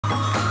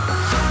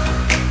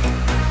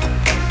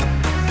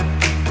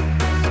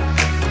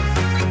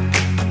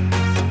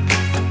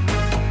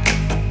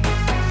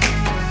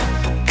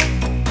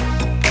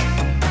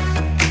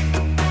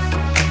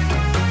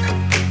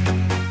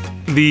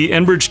The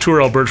Enbridge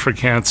Tour Alberta for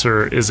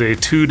Cancer is a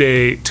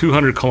 2-day,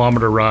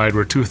 200-kilometer ride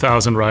where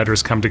 2,000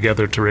 riders come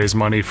together to raise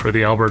money for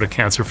the Alberta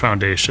Cancer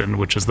Foundation,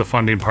 which is the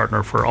funding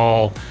partner for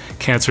all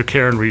cancer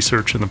care and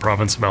research in the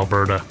province of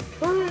Alberta.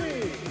 3,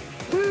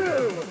 2,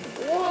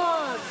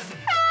 1.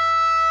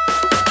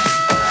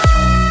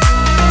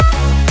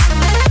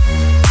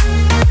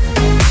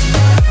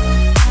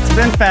 It's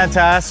been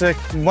fantastic,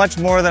 much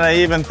more than I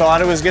even thought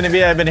it was going to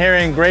be. I've been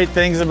hearing great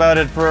things about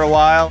it for a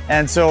while,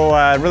 and so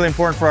really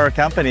important for our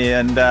company,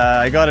 and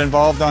I got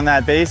involved on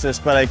that basis,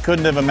 but I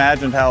couldn't have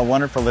imagined how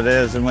wonderful it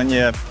is. And when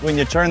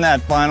you turn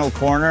that final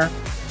corner,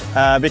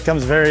 it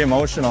becomes very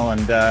emotional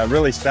and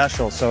really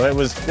special, so it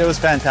was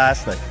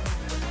fantastic.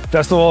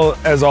 Festival,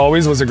 as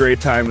always, was a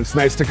great time. It's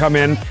nice to come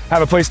in,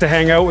 have a place to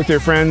hang out with your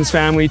friends,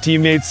 family,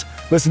 teammates,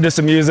 listen to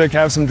some music,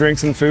 have some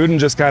drinks and food, and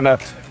just kind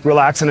of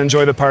relax and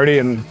enjoy the party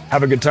and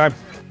have a good time.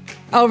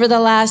 Over the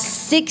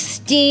last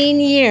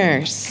 16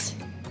 years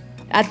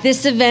at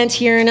this event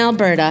here in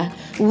Alberta,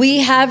 we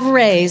have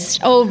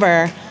raised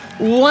over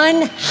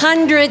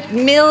 $100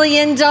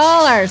 million.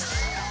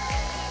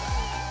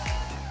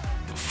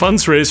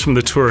 Funds raised from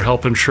the tour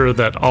help ensure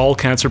that all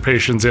cancer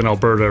patients in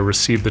Alberta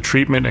receive the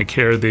treatment and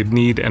care they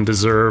need and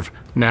deserve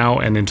now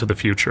and into the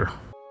future.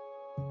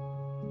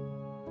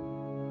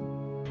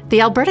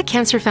 The Alberta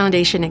Cancer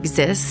Foundation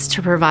exists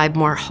to provide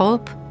more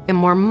hope and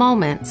more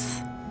moments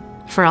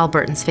for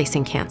Albertans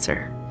facing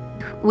cancer.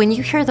 When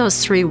you hear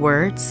those 3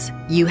 words,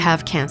 "you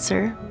have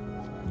cancer,"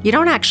 you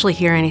don't actually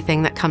hear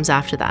anything that comes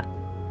after that.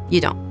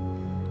 You don't.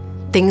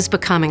 Things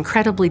become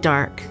incredibly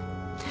dark.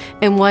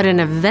 And what an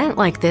event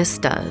like this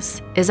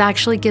does is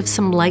actually give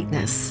some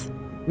lightness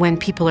when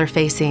people are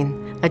facing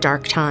a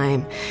dark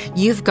time.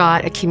 You've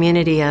got a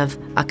community of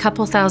a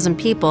couple thousand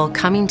people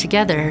coming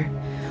together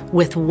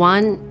with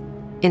one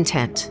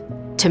intent: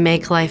 to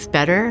make life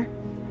better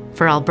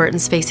for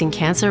Albertans facing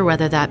cancer,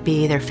 whether that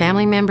be their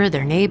family member,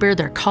 their neighbor,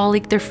 their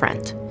colleague, their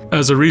friend.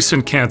 As a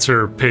recent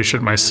cancer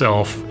patient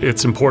myself,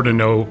 it's important to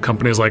know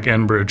companies like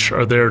Enbridge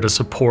are there to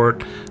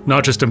support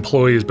not just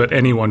employees, but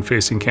anyone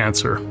facing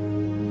cancer.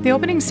 The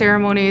opening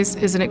ceremonies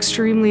is an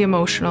extremely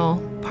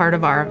emotional part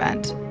of our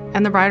event,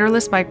 and the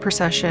riderless bike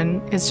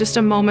procession is just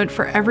a moment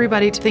for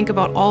everybody to think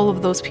about all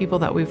of those people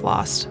that we've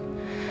lost,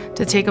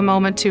 to take a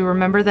moment to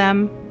remember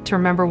them, to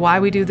remember why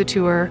we do the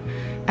tour,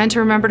 and to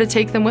remember to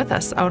take them with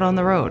us out on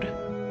the road.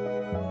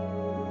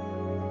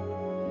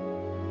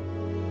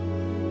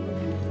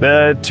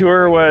 The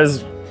tour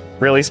was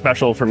really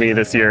special for me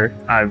this year.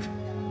 I've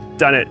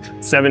done it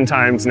 7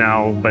 times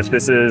now, but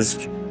this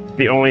is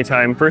the only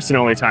time, first and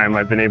only time,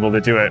 I've been able to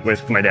do it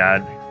with my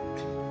dad.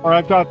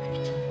 I've got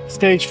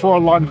stage 4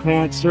 lung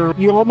cancer.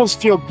 You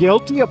almost feel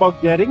guilty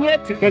about getting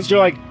it because you're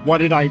like, what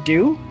did I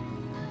do?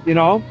 You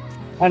know?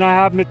 And I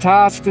have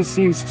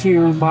metastases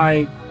to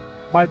my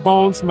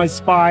bones, my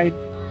spine.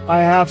 I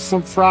have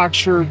some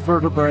fractured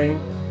vertebrae.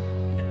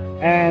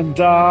 And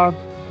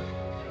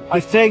I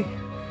think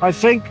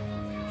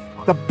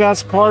the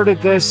best part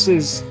of this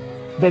is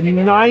the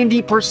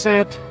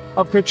 90%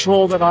 of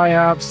control that I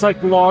have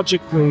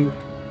psychologically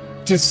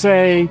to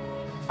say,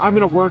 I'm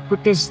going to work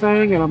with this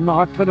thing and I'm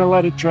not going to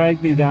let it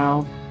drag me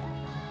down.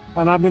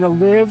 And I'm going to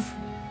live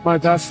my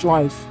best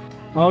life.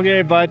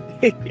 Okay, bud.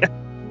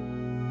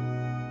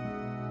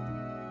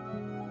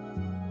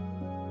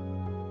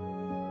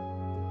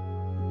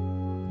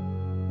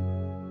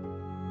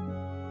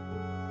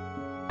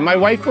 My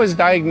wife was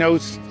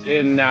diagnosed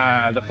in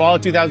the fall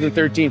of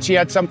 2013. She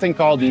had something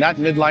called nut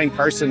midline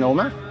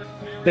carcinoma.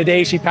 The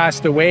day she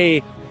passed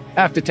away,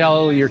 I have to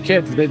tell your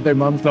kids that their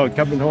mom thought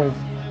coming home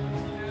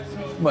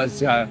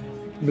was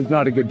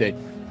not a good day.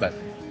 But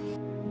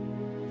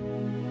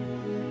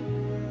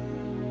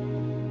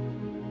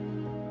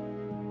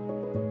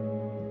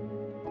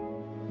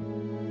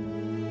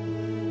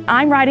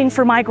I'm riding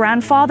for my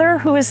grandfather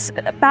who is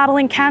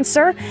battling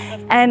cancer,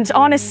 and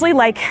honestly,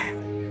 like,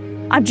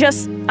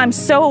 I'm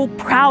so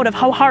proud of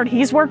how hard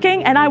he's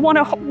working, and I want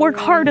to work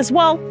hard as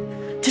well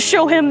to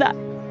show him that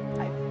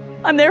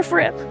I'm there for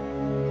him.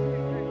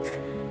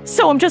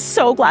 So I'm just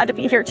so glad to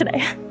be here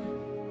today.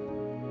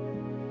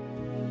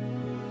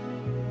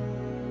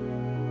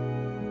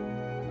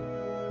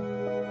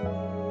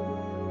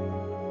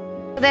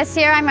 This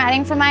year I'm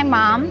riding for my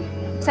mom.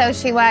 So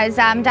she was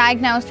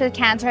diagnosed with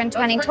cancer in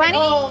 2020.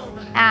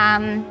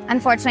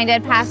 Unfortunately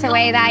did pass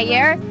away that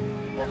year.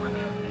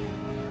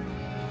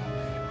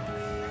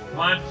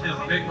 Lunch is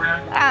a big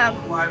rack,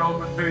 wide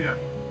open to you.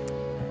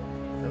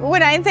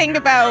 When I think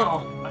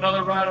about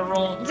another rider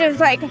roll, just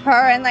like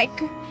her and like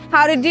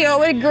how to deal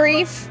with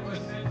grief,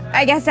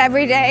 I guess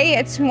every day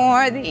it's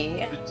more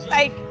the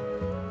like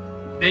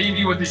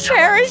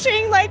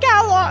cherishing like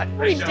how long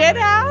we did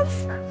have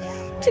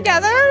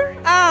together.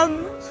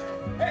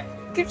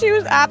 She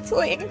was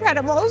absolutely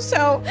incredible.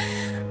 So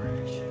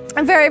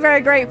I'm very,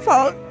 very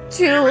grateful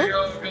to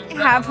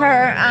have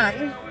her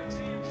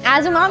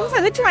as a mom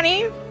for the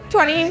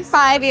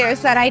 25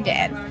 years that I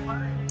did.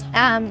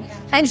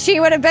 And she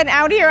would have been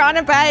out here on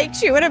a bike.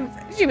 She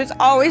was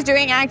always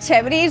doing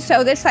activities.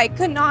 So this like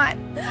could not,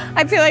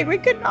 I feel like we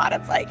could not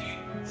have like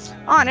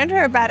honored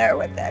her better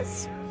with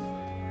this.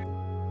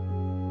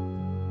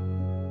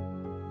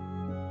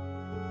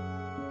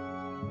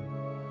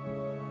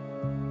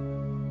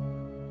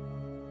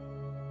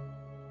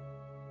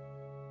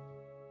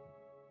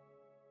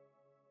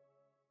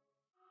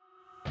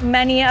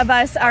 Many of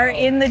us are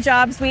in the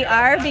jobs we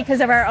are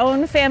because of our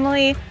own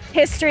family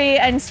history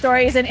and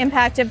stories and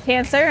impact of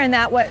cancer, and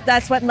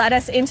that's what led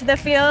us into the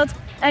field.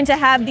 And to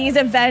have these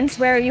events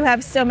where you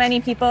have so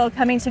many people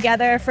coming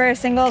together for a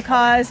single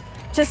cause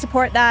to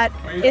support that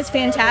is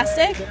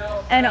fantastic.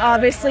 And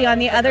obviously on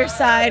the other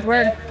side,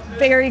 we're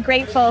very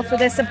grateful for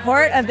the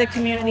support of the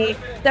community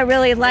that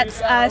really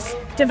lets us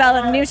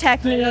develop new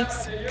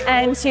techniques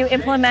and to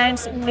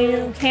implement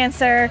new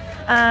cancer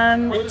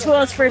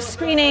tools for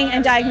screening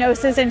and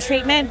diagnosis and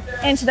treatment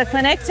into the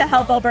clinic to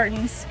help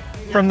Albertans.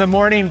 From the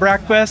morning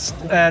breakfast,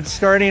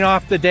 starting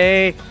off the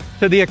day,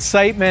 to the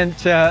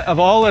excitement of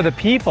all of the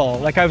people.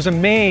 Like, I was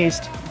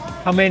amazed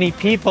how many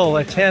people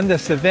attend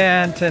this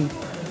event, and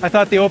I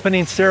thought the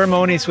opening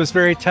ceremonies was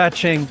very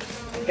touching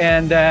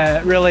and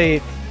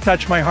really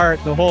touched my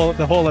heart, the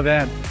whole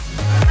event.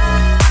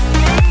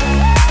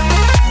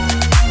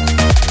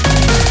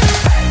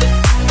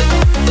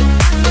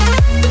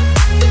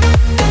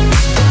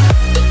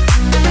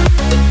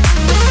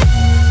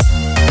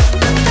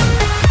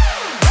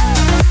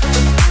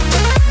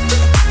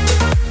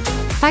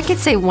 If I could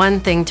say one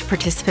thing to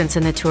participants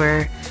in the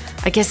tour,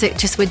 I guess it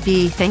just would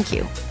be thank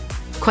you.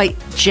 Quite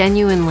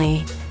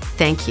genuinely,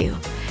 thank you.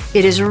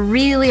 It is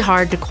really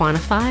hard to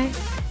quantify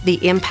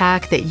the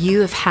impact that you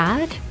have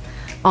had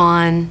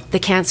on the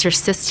cancer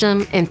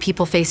system and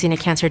people facing a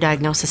cancer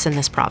diagnosis in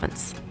this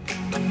province.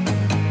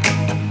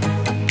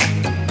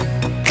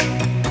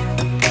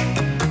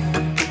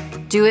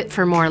 Do it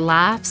for more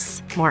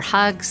laughs, more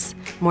hugs,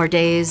 more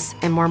days,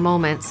 and more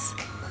moments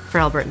for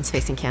Albertans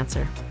facing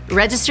cancer.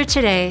 Register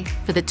today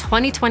for the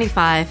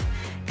 2025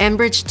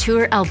 Enbridge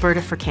Tour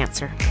Alberta for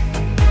Cancer.